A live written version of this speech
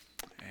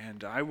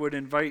And I would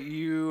invite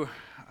you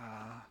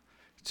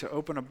to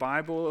open a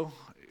Bible,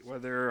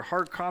 whether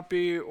hard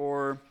copy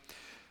or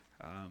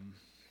on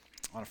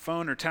a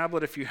phone or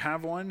tablet if you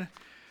have one,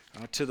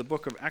 to the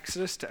book of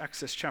Exodus, to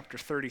Exodus chapter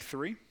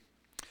 33.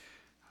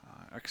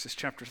 Exodus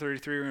chapter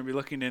 33, we're going to be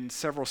looking in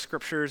several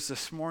scriptures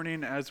this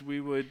morning as we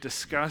would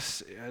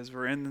discuss, as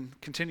we're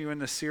continuing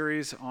the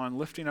series on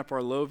lifting up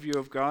our low view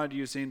of God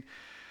using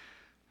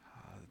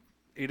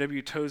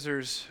A.W.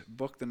 Tozer's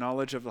book, The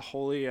Knowledge of the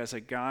Holy, as a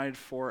guide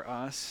for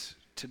us.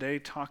 Today,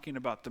 talking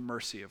about the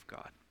mercy of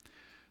God.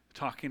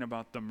 Talking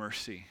about the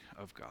mercy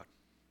of God.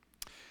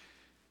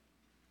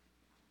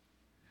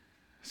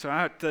 So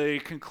at the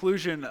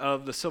conclusion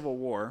of the Civil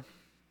War,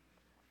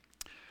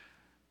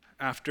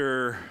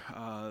 after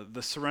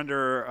the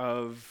surrender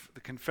of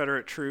the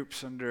Confederate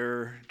troops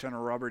under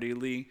General Robert E.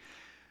 Lee,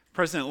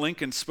 President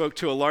Lincoln spoke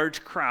to a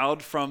large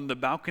crowd from the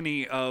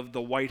balcony of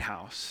the White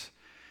House.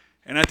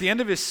 And at the end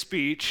of his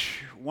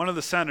speech, one of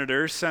the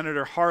senators,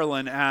 Senator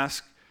Harlan,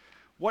 asked,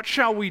 "What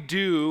shall we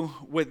do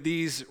with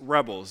these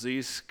rebels,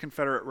 these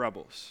Confederate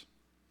rebels?"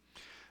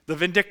 The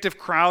vindictive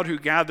crowd who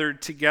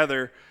gathered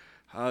together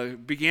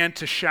began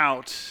to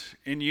shout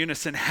in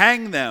unison,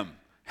 "Hang them!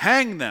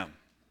 Hang them!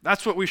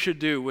 That's what we should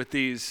do with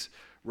these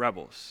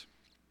rebels."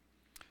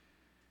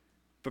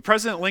 But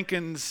President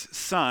Lincoln's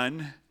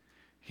son,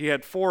 he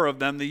had 4 of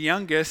them, the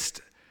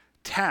youngest,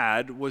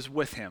 Tad, was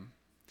with him.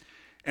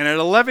 And at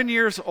 11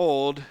 years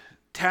old,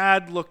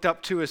 Tad looked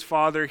up to his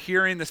father,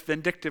 hearing this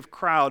vindictive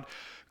crowd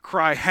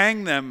cry,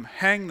 "Hang them,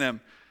 hang them."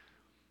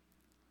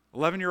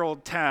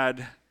 11-year-old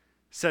Tad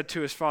said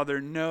to his father,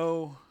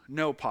 "No,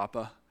 no,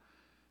 Papa,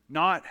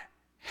 not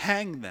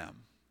hang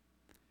them,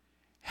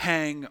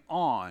 hang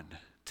on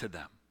to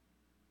them."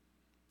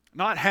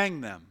 Not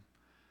hang them,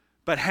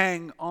 but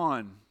hang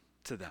on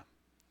to them.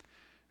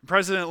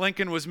 President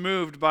Lincoln was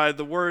moved by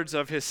the words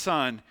of his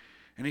son,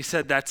 and he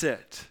said, "That's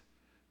it.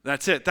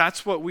 That's it.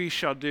 That's what we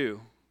shall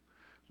do.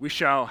 We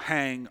shall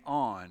hang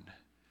on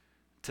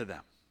to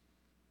them."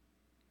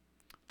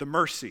 The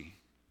mercy.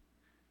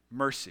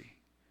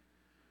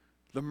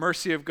 The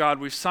mercy of God.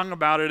 We've sung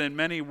about it in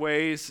many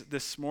ways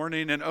this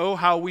morning, and oh,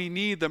 how we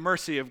need the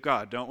mercy of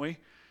God, don't we?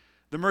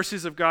 The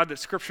mercies of God that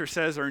Scripture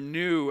says are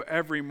new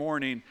every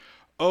morning.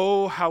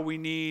 Oh, how we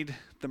need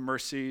the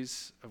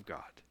mercies of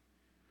God.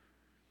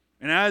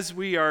 And as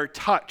we are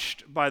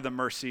touched by the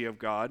mercy of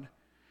God,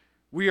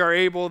 we are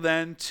able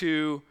then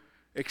to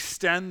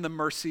extend the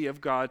mercy of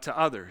God to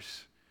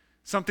others.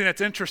 Something that's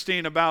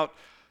interesting about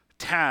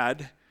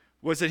Tad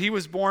was that he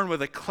was born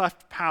with a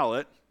cleft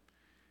palate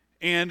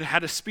and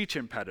had a speech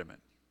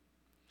impediment.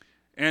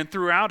 And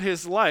throughout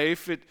his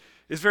life, it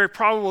is very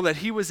probable that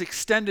he was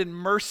extended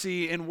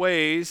mercy in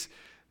ways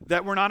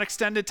that were not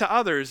extended to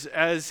others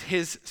as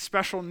his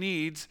special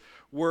needs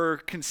were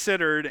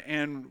considered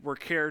and were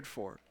cared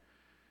for.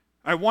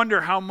 I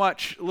wonder how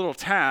much little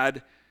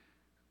Tad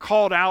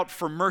called out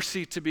for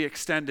mercy to be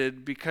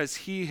extended because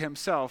he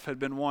himself had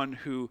been one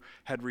who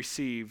had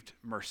received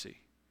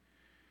mercy.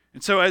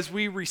 And so as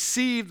we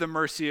receive the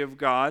mercy of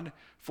God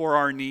for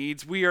our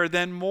needs, we are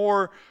then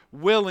more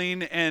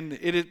willing, and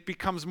it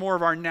becomes more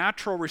of our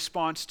natural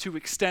response to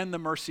extend the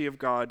mercy of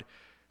God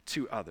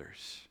to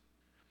others.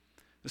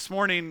 This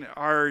morning,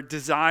 our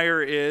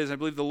desire is, I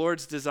believe the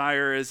Lord's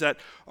desire is that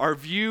our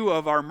view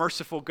of our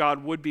merciful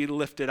God would be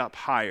lifted up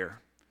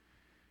higher.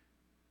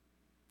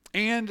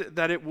 And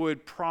that it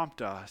would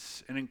prompt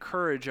us and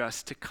encourage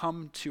us to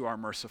come to our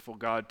merciful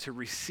God, to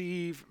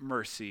receive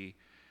mercy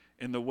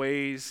in the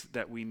ways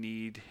that we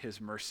need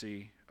his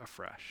mercy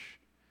afresh.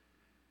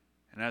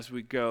 And as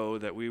we go,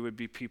 that we would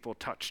be people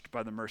touched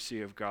by the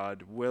mercy of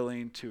God,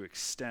 willing to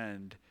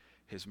extend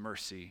his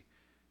mercy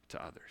to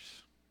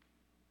others.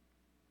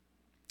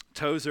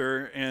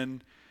 Tozer,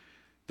 in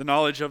The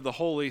Knowledge of the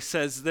Holy,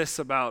 says this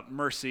about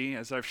mercy,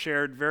 as I've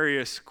shared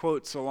various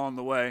quotes along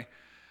the way.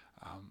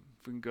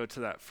 If we can go to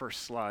that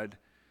first slide.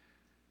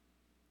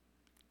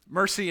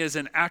 Mercy is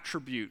an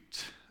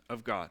attribute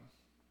of God,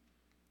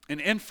 an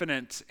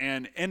infinite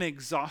and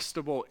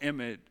inexhaustible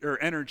image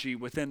or energy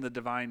within the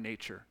divine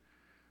nature,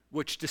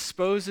 which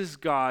disposes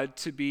God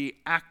to be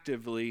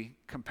actively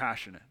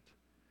compassionate.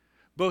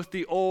 Both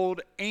the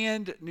Old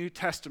and New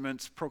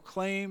Testaments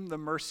proclaim the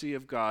mercy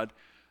of God,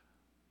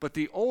 but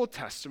the Old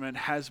Testament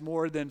has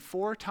more than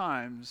 4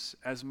 times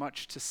as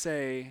much to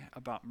say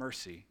about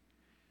mercy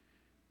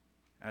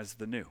as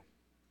the New.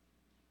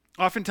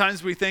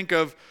 Oftentimes we think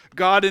of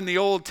God in the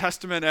Old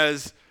Testament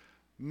as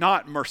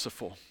not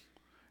merciful,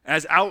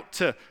 as out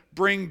to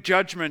bring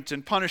judgment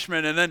and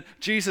punishment, and then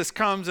Jesus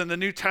comes and the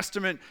New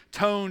Testament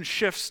tone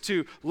shifts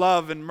to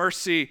love and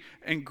mercy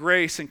and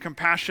grace and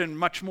compassion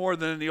much more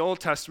than in the Old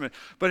Testament.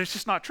 But it's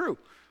just not true.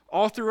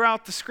 All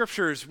throughout the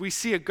Scriptures, we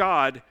see a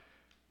God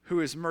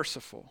who is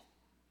merciful.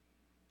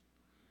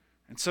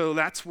 And so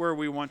that's where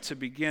we want to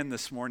begin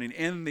this morning,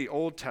 in the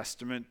Old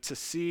Testament, to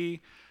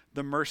see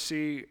the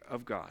mercy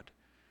of God.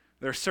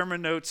 There are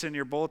sermon notes in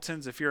your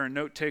bulletins. If you're a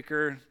note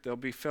taker, there'll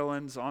be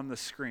fill-ins on the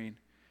screen.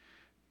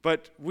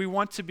 But we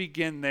want to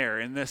begin there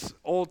in the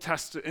Old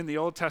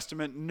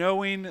Testament,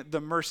 knowing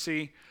the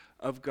mercy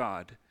of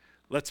God.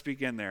 Let's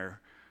begin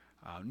there.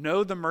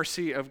 Know the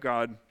mercy of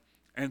God,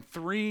 and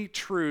 3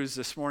 truths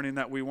this morning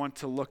that we want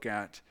to look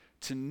at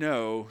to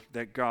know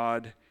that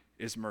God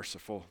is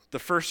merciful. The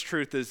first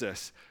truth is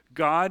this: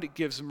 God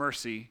gives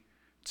mercy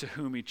to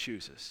whom he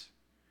chooses.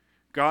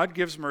 God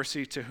gives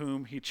mercy to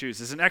whom he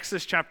chooses. In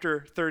Exodus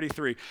chapter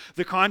 33,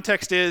 the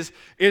context is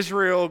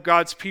Israel,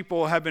 God's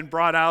people, have been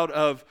brought out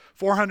of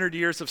 400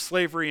 years of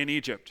slavery in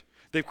Egypt.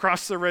 They've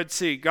crossed the Red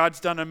Sea. God's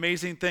done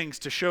amazing things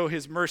to show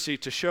his mercy,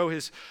 to show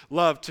his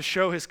love, to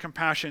show his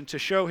compassion, to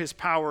show his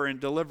power and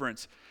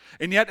deliverance.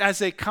 And yet as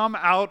they come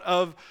out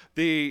of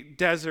the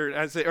desert,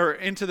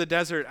 into the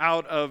desert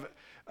out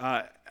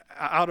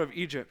of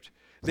Egypt,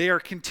 they are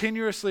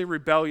continuously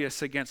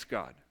rebellious against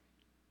God.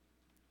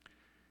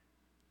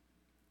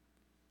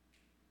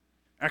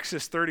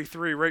 Exodus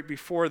 33, right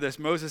before this,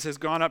 Moses has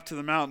gone up to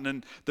the mountain,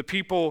 and the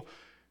people,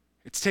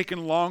 it's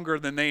taken longer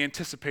than they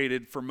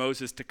anticipated for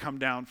Moses to come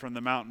down from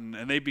the mountain,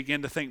 and they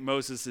begin to think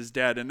Moses is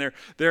dead, and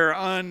they're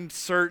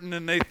uncertain,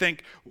 and they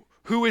think,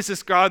 who is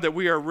this God that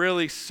we are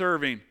really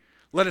serving?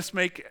 Let us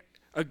make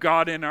a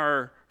God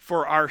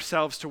for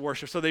ourselves to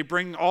worship. So they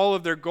bring all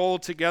of their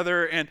gold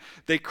together and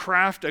they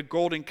craft a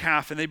golden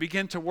calf and they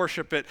begin to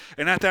worship it.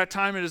 And at that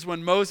time it is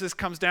when Moses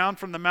comes down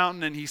from the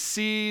mountain and he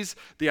sees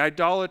the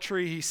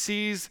idolatry, he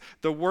sees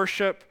the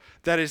worship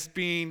that is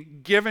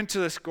being given to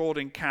this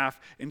golden calf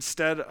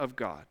instead of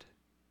God.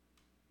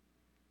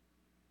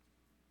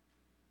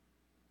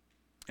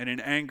 And in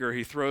anger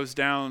he throws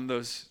down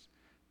those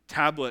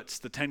tablets,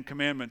 the 10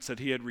 Commandments that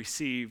he had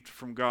received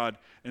from God,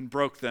 and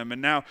broke them.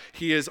 And now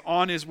he is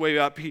on his way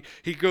up.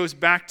 He goes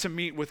back to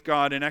meet with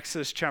God in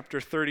Exodus chapter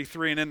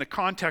 33. And in the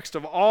context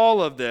of all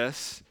of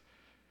this,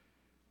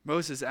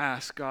 Moses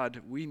asks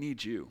God, we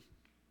need you.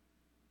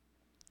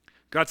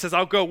 God says,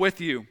 I'll go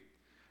with you.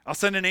 I'll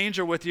send an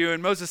angel with you.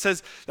 And Moses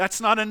says, that's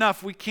not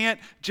enough. We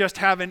can't just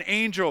have an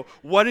angel.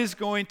 What is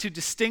going to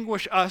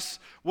distinguish us?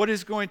 What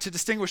is going to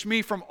distinguish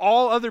me from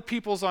all other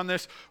peoples on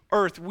this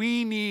earth?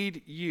 We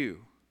need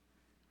you.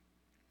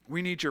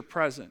 We need your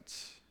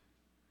presence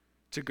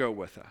to go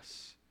with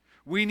us.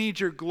 We need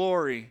your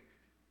glory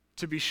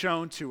to be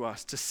shown to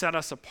us, to set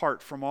us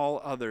apart from all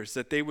others,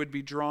 that they would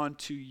be drawn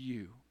to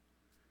you.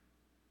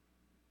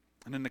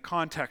 And in the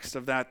context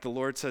of that, the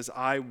Lord says,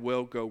 I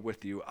will go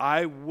with you.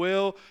 I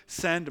will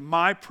send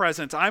my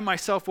presence. I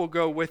myself will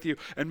go with you.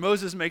 And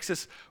Moses makes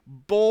this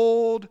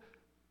bold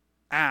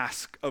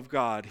ask of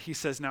God. He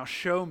says, now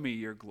show me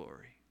your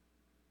glory.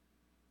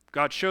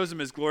 God shows him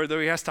his glory,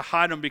 though he has to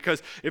hide him,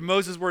 because if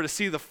Moses were to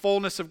see the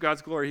fullness of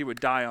God's glory, he would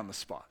die on the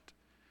spot.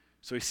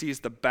 So he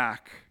sees the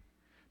back.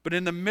 But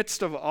in the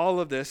midst of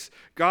all of this,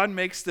 God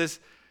makes this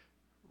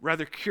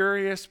rather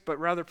curious but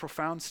rather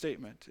profound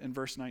statement in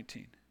verse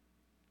 19. It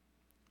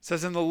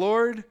says, and the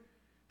Lord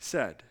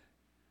said,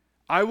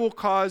 I will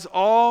cause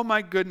all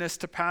my goodness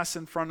to pass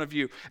in front of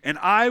you, and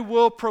I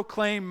will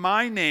proclaim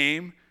my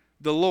name,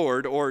 the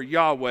Lord, or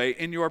Yahweh,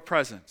 in your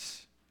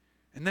presence.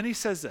 And then he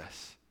says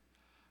this,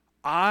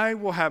 I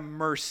will have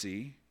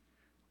mercy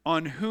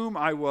on whom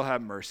I will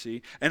have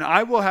mercy, and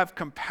I will have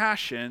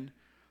compassion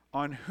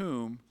on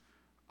whom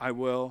I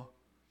will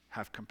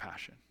have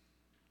compassion.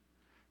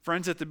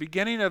 Friends, at the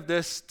beginning of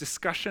this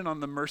discussion on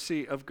the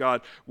mercy of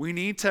God, we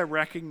need to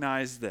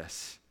recognize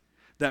this,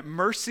 that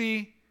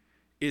mercy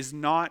is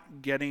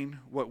not getting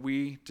what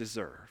we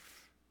deserve,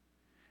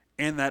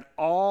 and that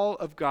all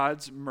of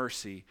God's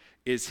mercy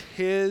is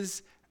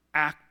his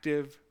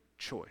active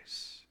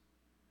choice.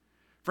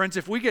 Friends,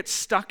 if we get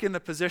stuck in the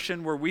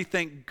position where we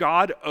think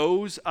God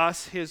owes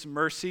us his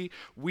mercy,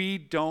 we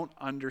don't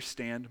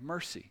understand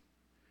mercy.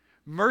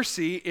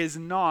 Mercy is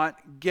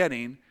not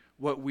getting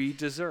what we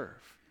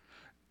deserve.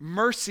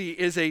 Mercy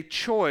is a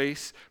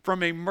choice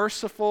from a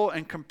merciful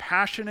and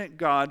compassionate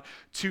God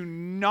to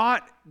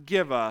not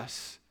give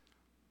us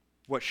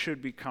what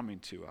should be coming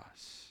to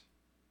us.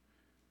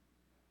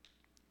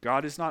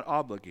 God is not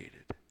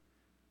obligated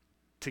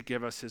to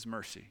give us his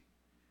mercy,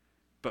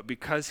 but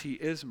because he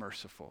is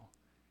merciful,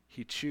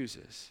 he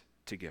chooses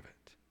to give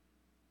it.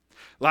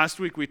 Last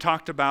week we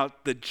talked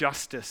about the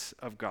justice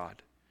of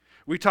God.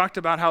 We talked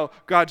about how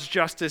God's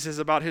justice is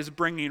about his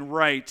bringing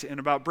right and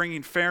about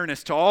bringing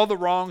fairness to all the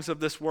wrongs of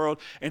this world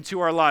and to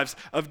our lives,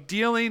 of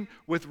dealing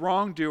with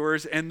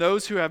wrongdoers and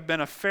those who have been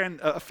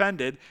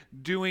offended,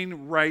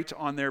 doing right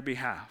on their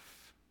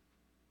behalf.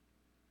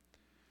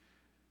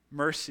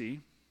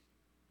 Mercy,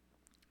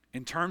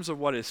 in terms of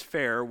what is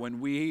fair,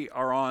 when we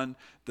are on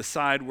the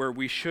side where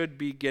we should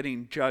be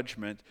getting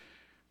judgment,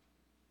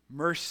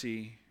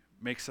 mercy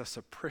makes us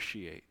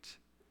appreciate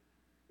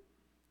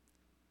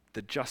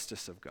the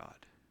justice of God.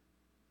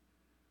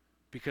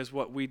 Because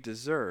what we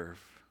deserve,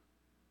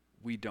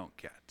 we don't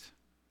get.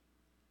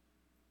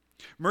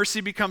 Mercy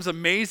becomes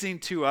amazing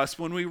to us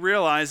when we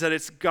realize that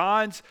it's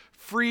God's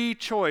free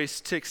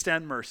choice to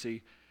extend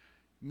mercy,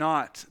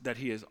 not that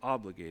he is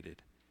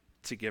obligated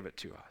to give it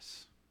to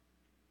us.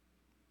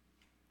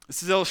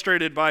 This is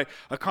illustrated by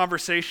a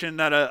conversation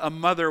that a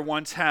mother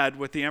once had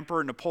with the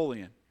Emperor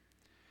Napoleon.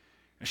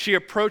 She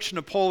approached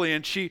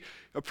Napoleon. She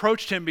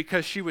approached him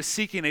because she was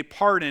seeking a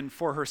pardon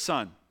for her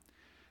son.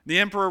 The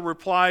emperor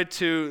replied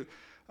to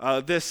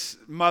this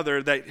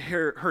mother that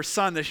her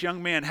son, this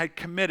young man, had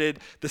committed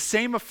the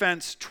same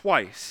offense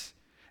twice,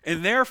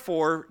 and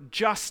therefore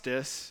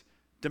justice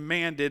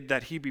demanded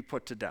that he be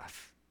put to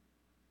death.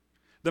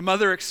 The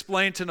mother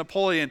explained to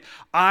Napoleon,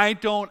 I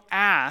don't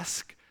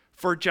ask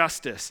for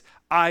justice.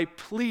 I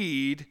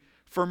plead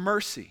for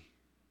mercy.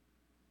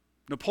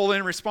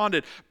 Napoleon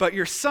responded, but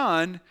your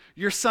son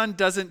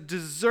doesn't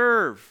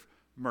deserve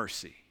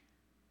mercy.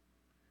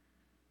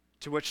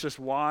 To which this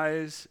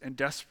wise and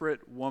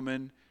desperate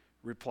woman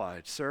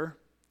replied, Sir,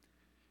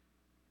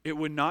 it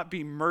would not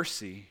be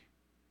mercy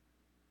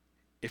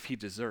if he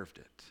deserved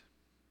it.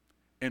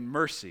 And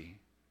mercy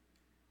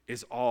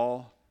is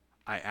all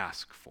I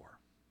ask for.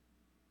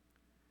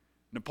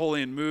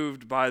 Napoleon,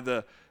 moved by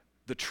the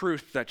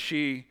truth that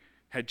she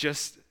had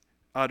just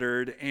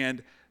uttered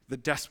and the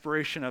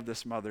desperation of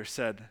this mother,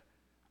 said,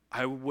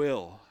 I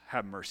will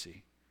have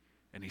mercy.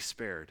 And he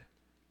spared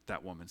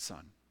that woman's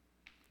son.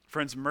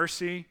 Friends,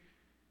 mercy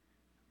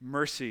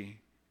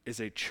is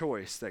a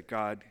choice that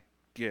God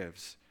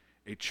gives,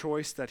 a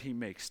choice that he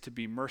makes to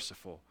be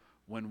merciful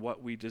when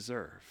what we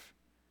deserve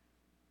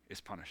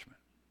is punishment.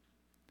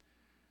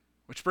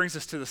 Which brings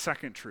us to the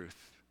second truth,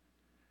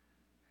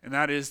 and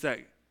that is that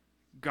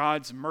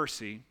God's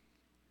mercy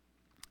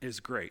is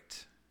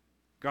great.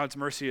 God's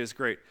mercy is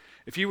great.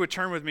 If you would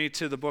turn with me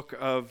to the book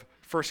of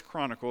 1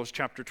 Chronicles,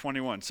 chapter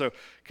 21. So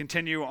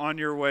continue on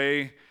your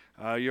way.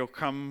 You'll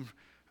come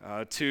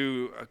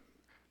to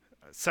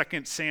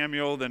 2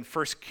 Samuel, then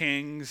 1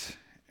 Kings,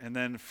 and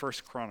then 1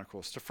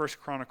 Chronicles. To 1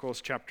 Chronicles,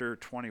 chapter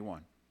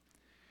 21.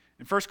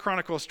 In 1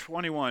 Chronicles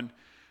 21,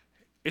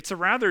 it's a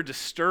rather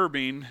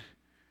disturbing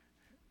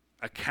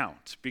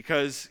account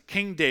because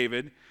King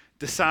David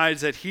decides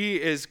that he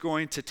is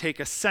going to take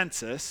a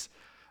census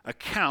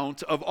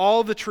account of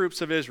all the troops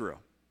of Israel.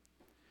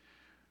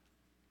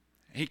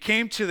 He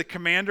came to the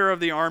commander of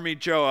the army,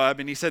 Joab,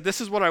 and he said, this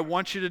is what I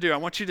want you to do. I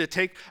want you to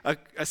take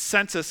a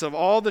census of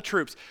all the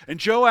troops. And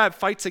Joab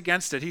fights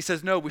against it. He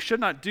says, no, we should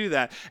not do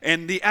that.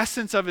 And the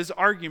essence of his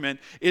argument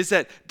is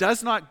that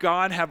does not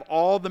God have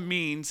all the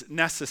means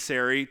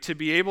necessary to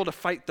be able to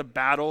fight the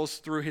battles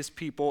through his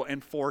people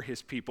and for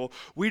his people?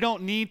 We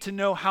don't need to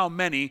know how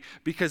many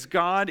because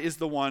God is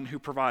the one who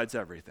provides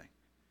everything.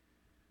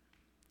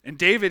 And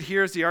David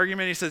hears the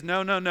argument. He says,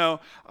 no,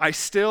 I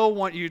still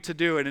want you to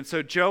do it. And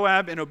so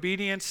Joab, in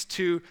obedience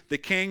to the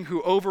king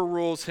who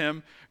overrules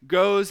him,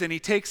 goes and he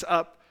takes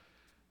up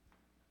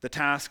the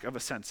task of a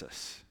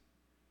census.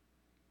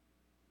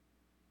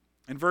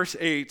 In verse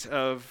 8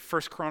 of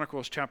 1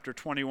 Chronicles chapter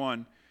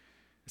 21,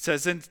 it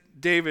says, then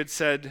David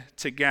said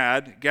to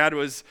Gad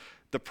was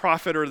the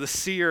prophet or the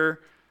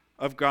seer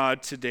of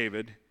God to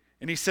David,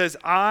 and he says,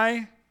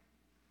 I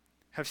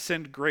have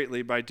sinned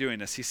greatly by doing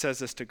this. He says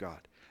this to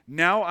God.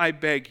 Now I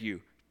beg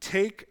you,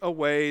 take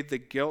away the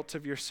guilt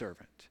of your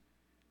servant.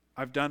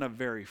 I've done a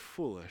very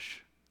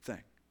foolish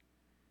thing.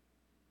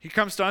 He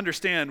comes to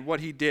understand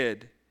what he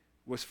did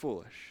was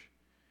foolish.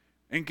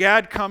 And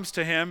Gad comes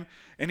to him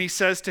and he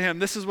says to him,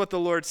 this is what the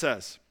Lord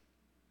says.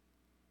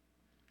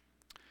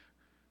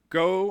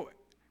 Go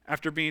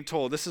after being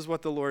told, this is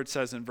what the Lord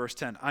says in verse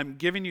 10. I'm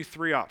giving you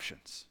 3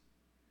 options.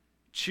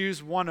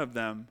 Choose one of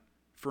them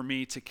for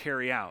me to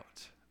carry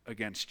out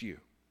against you.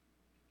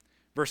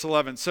 Verse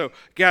 11, so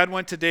Gad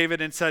went to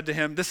David and said to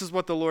him, this is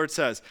what the Lord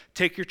says.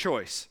 Take your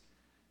choice.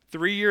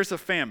 3 years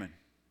of famine.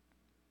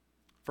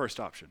 First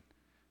option.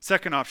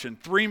 Second option,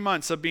 3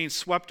 months of being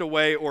swept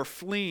away or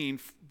fleeing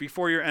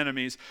before your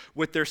enemies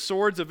with their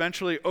swords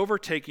eventually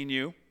overtaking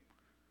you.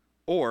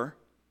 Or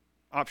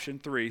option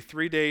 3,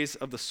 3 days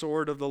of the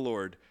sword of the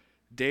Lord,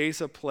 days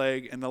of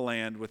plague in the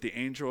land with the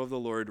angel of the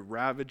Lord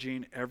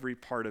ravaging every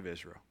part of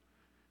Israel.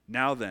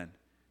 Now then,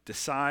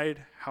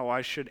 decide how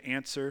I should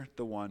answer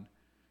the one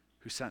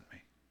who sent me.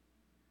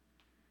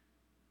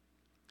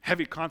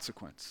 Heavy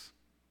consequence.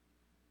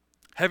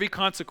 Heavy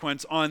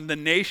consequence on the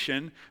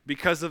nation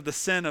because of the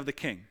sin of the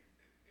king.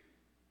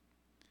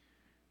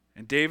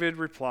 And David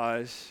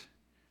replies,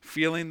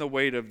 feeling the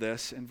weight of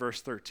this in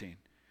verse 13.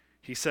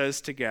 He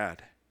says to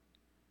Gad,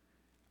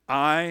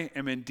 I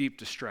am in deep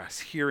distress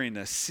hearing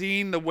this,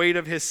 seeing the weight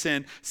of his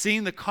sin,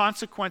 seeing the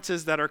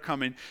consequences that are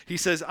coming. He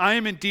says, I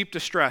am in deep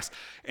distress.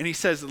 And he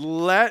says,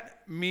 let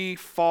me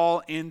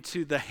fall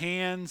into the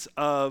hands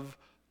of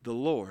the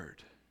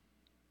Lord.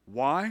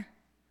 Why?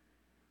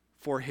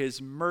 For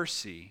his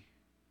mercy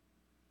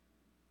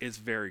is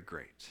very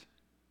great.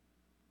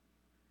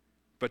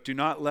 But do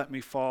not let me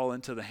fall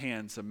into the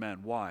hands of men.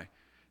 Why?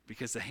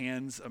 Because the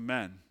hands of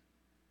men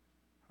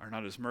are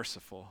not as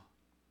merciful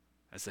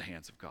as the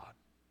hands of God.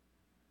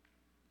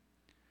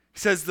 He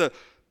says,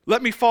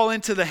 let me fall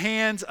into the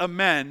hands of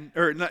men,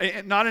 or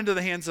not into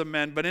the hands of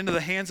men, but into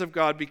the hands of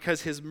God,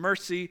 because his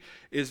mercy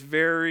is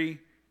very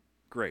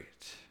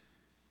great.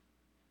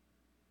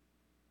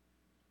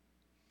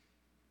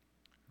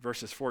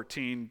 Verses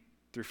 14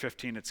 through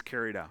 15, it's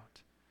carried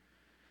out.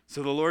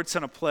 So the Lord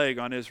sent a plague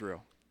on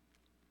Israel.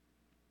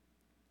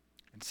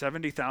 and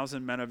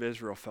 70,000 men of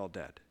Israel fell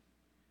dead.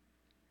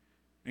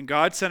 And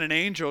God sent an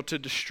angel to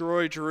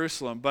destroy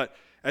Jerusalem. But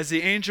as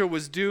the angel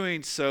was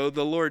doing so,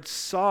 the Lord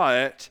saw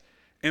it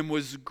and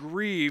was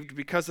grieved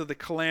because of the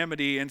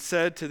calamity and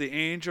said to the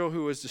angel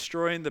who was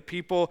destroying the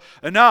people,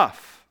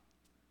 "Enough!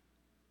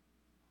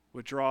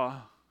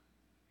 Withdraw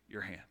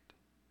your hand."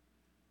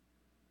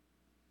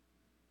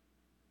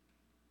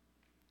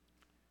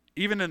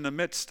 Even in the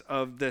midst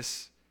of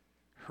this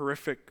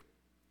horrific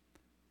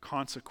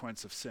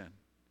consequence of sin,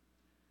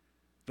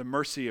 the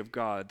mercy of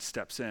God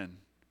steps in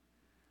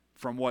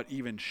from what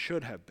even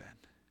should have been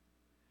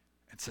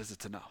and says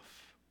it's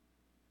enough.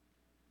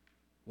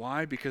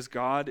 Why? Because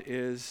God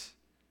is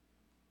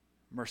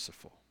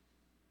merciful.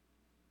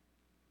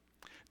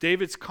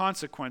 David's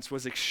consequence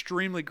was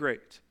extremely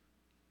great,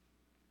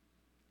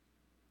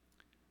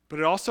 but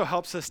it also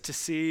helps us to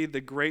see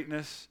the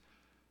greatness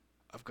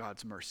of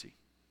God's mercy.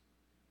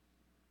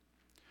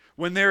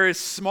 When there is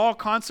small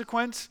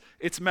consequence,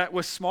 it's met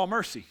with small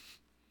mercy.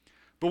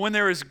 But when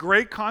there is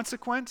great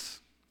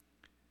consequence,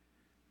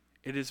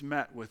 it is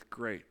met with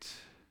great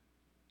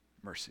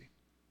mercy.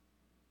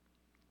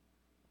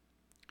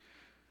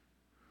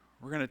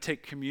 We're going to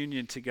take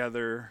communion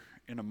together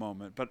in a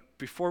moment, but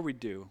before we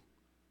do,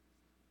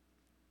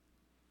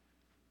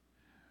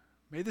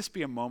 may this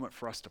be a moment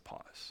for us to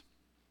pause.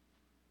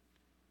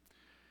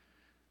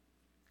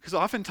 Because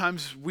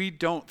oftentimes we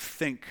don't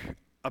think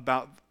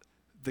about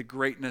the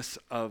greatness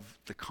of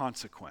the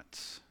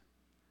consequence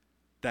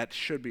that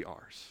should be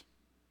ours.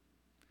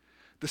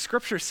 The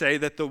scriptures say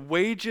that the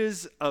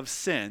wages of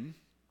sin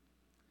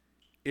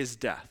is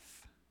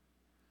death.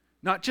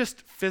 Not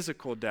just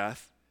physical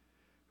death,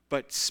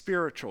 but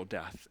spiritual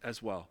death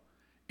as well.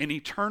 An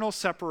eternal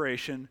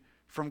separation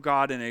from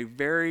God in a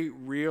very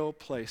real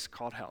place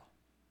called hell.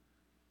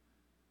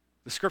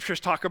 The scriptures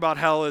talk about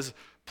hell as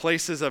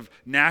places of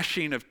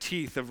gnashing of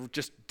teeth, of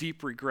just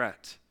deep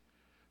regret.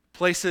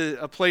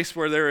 A place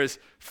where there is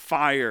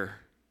fire.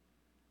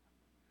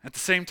 At the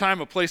same time,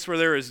 a place where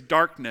there is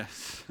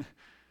darkness.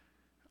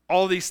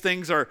 All these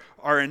things are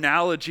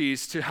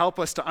analogies to help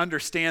us to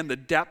understand the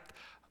depth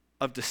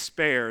of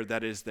despair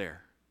that is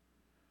there.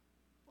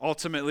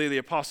 Ultimately, the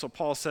Apostle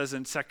Paul says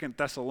in 2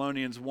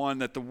 Thessalonians 1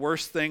 that the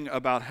worst thing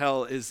about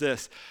hell is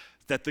this,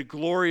 that the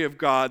glory of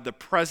God, the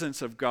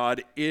presence of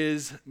God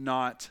is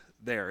not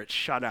there. It's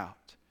shut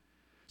out.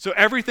 So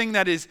everything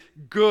that is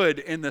good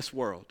in this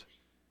world,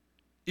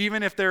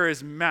 even if there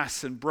is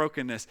mess and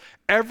brokenness,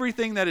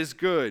 everything that is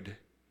good,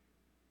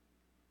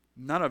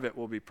 none of it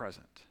will be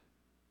present.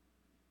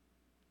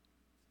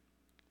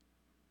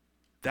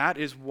 That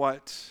is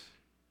what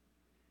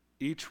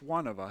each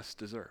one of us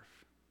deserve.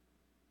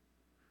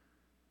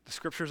 The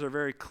scriptures are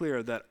very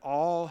clear that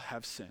all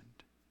have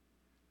sinned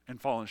and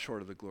fallen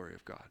short of the glory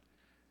of God.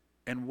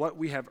 And what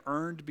we have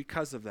earned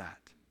because of that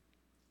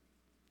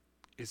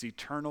is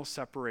eternal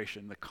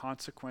separation, the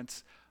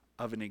consequence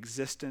of an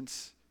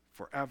existence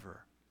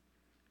forever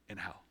in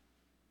hell.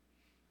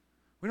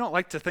 We don't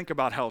like to think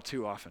about hell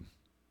too often.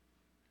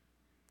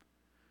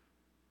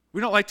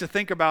 We don't like to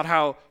think about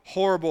how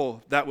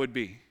horrible that would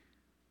be.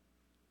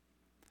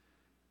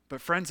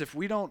 But friends, if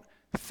we don't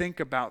think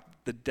about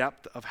the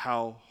depth of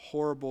how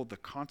horrible the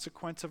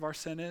consequence of our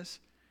sin is,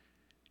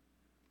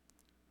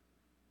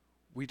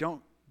 we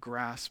don't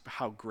grasp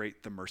how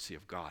great the mercy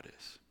of God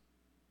is.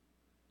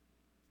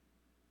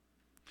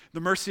 The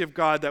mercy of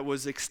God that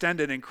was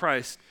extended in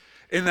Christ,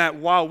 in that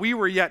while we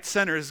were yet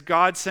sinners,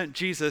 God sent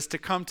Jesus to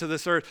come to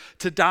this earth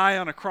to die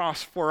on a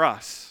cross for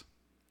us.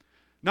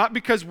 Not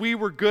because we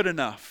were good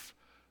enough,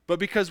 but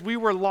because we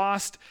were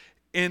lost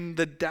in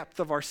the depth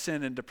of our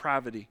sin and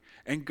depravity.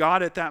 And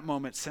God at that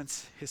moment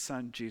sent his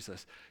son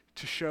Jesus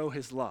to show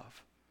his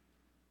love,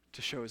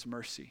 to show his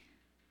mercy,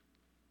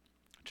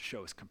 to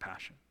show his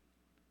compassion.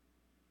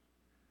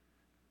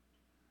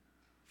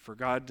 For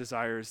God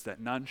desires that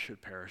none should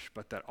perish,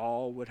 but that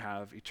all would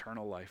have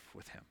eternal life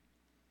with him.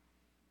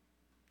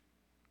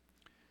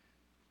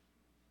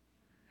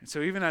 And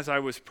so even as I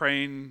was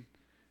praying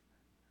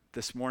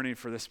this morning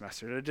for this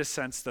message, I just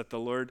sensed that the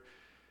Lord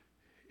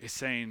is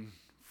saying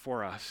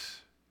for us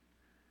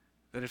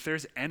that if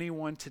there's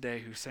anyone today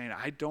who's saying,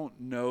 I don't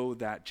know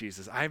that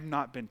Jesus, I have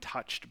not been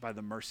touched by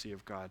the mercy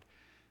of God,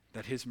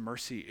 that his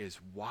mercy is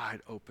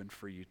wide open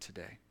for you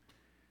today.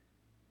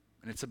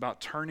 And it's about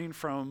turning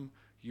from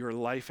your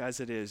life as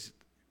it is,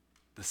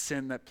 the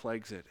sin that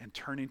plagues it, and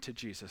turning to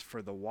Jesus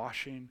for the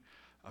washing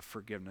of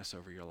forgiveness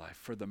over your life,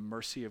 for the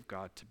mercy of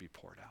God to be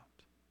poured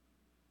out.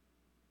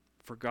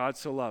 For God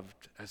so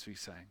loved, as we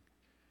sang,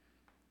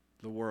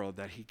 the world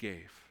that he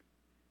gave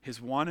his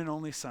one and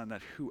only Son,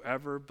 that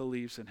whoever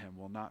believes in him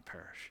will not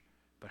perish,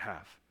 but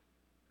have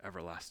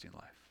everlasting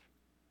life.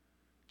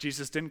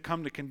 Jesus didn't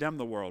come to condemn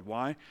the world.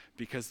 Why?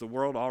 Because the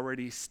world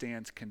already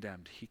stands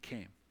condemned. He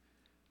came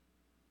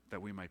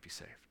that we might be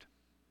saved.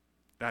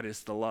 That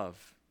is the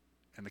love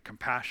and the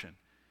compassion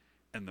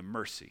and the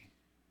mercy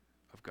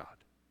of God.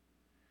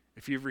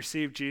 If you've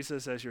received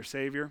Jesus as your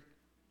Savior,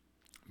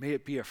 may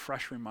it be a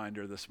fresh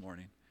reminder this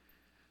morning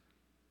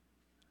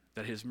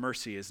that his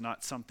mercy is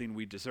not something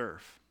we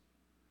deserve,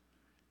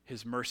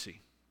 his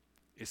mercy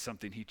is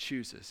something he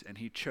chooses, and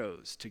he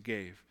chose to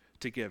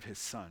give his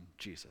son,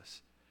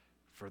 Jesus,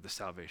 for the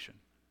salvation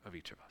of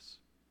each of us.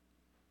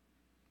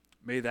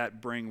 May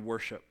that bring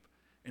worship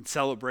and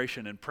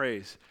celebration and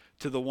praise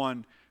to the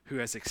one who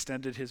has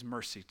extended his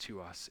mercy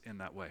to us in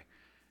that way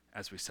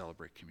as we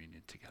celebrate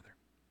communion together.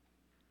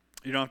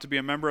 You don't have to be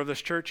a member of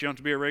this church. You don't have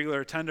to be a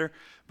regular attender.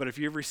 But if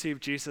you've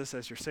received Jesus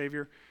as your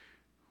Savior,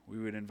 we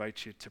would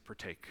invite you to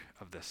partake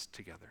of this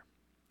together.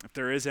 If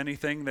there is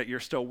anything that you're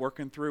still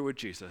working through with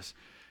Jesus,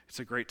 it's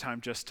a great time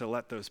just to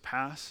let those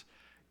pass,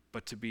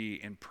 but to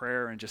be in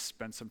prayer and just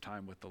spend some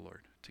time with the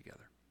Lord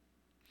together.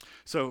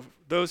 So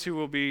those who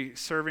will be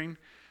serving,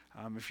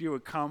 if you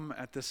would come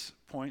at this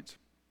point.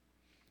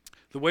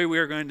 The way we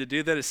are going to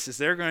do that is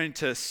they're going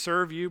to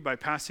serve you by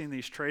passing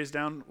these trays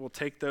down. We'll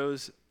take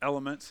those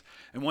elements,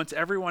 and once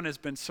everyone has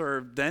been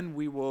served, then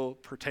we will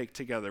partake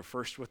together,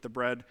 first with the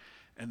bread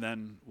and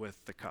then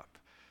with the cup.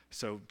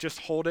 So just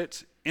hold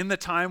it in the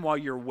time while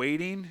you're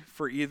waiting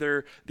for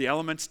either the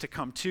elements to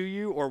come to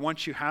you or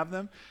once you have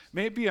them.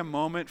 May it be a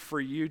moment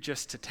for you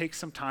just to take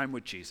some time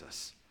with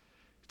Jesus.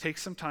 Take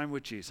some time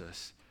with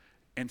Jesus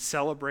and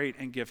celebrate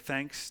and give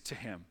thanks to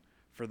him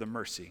for the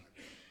mercy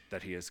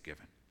that he has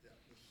given.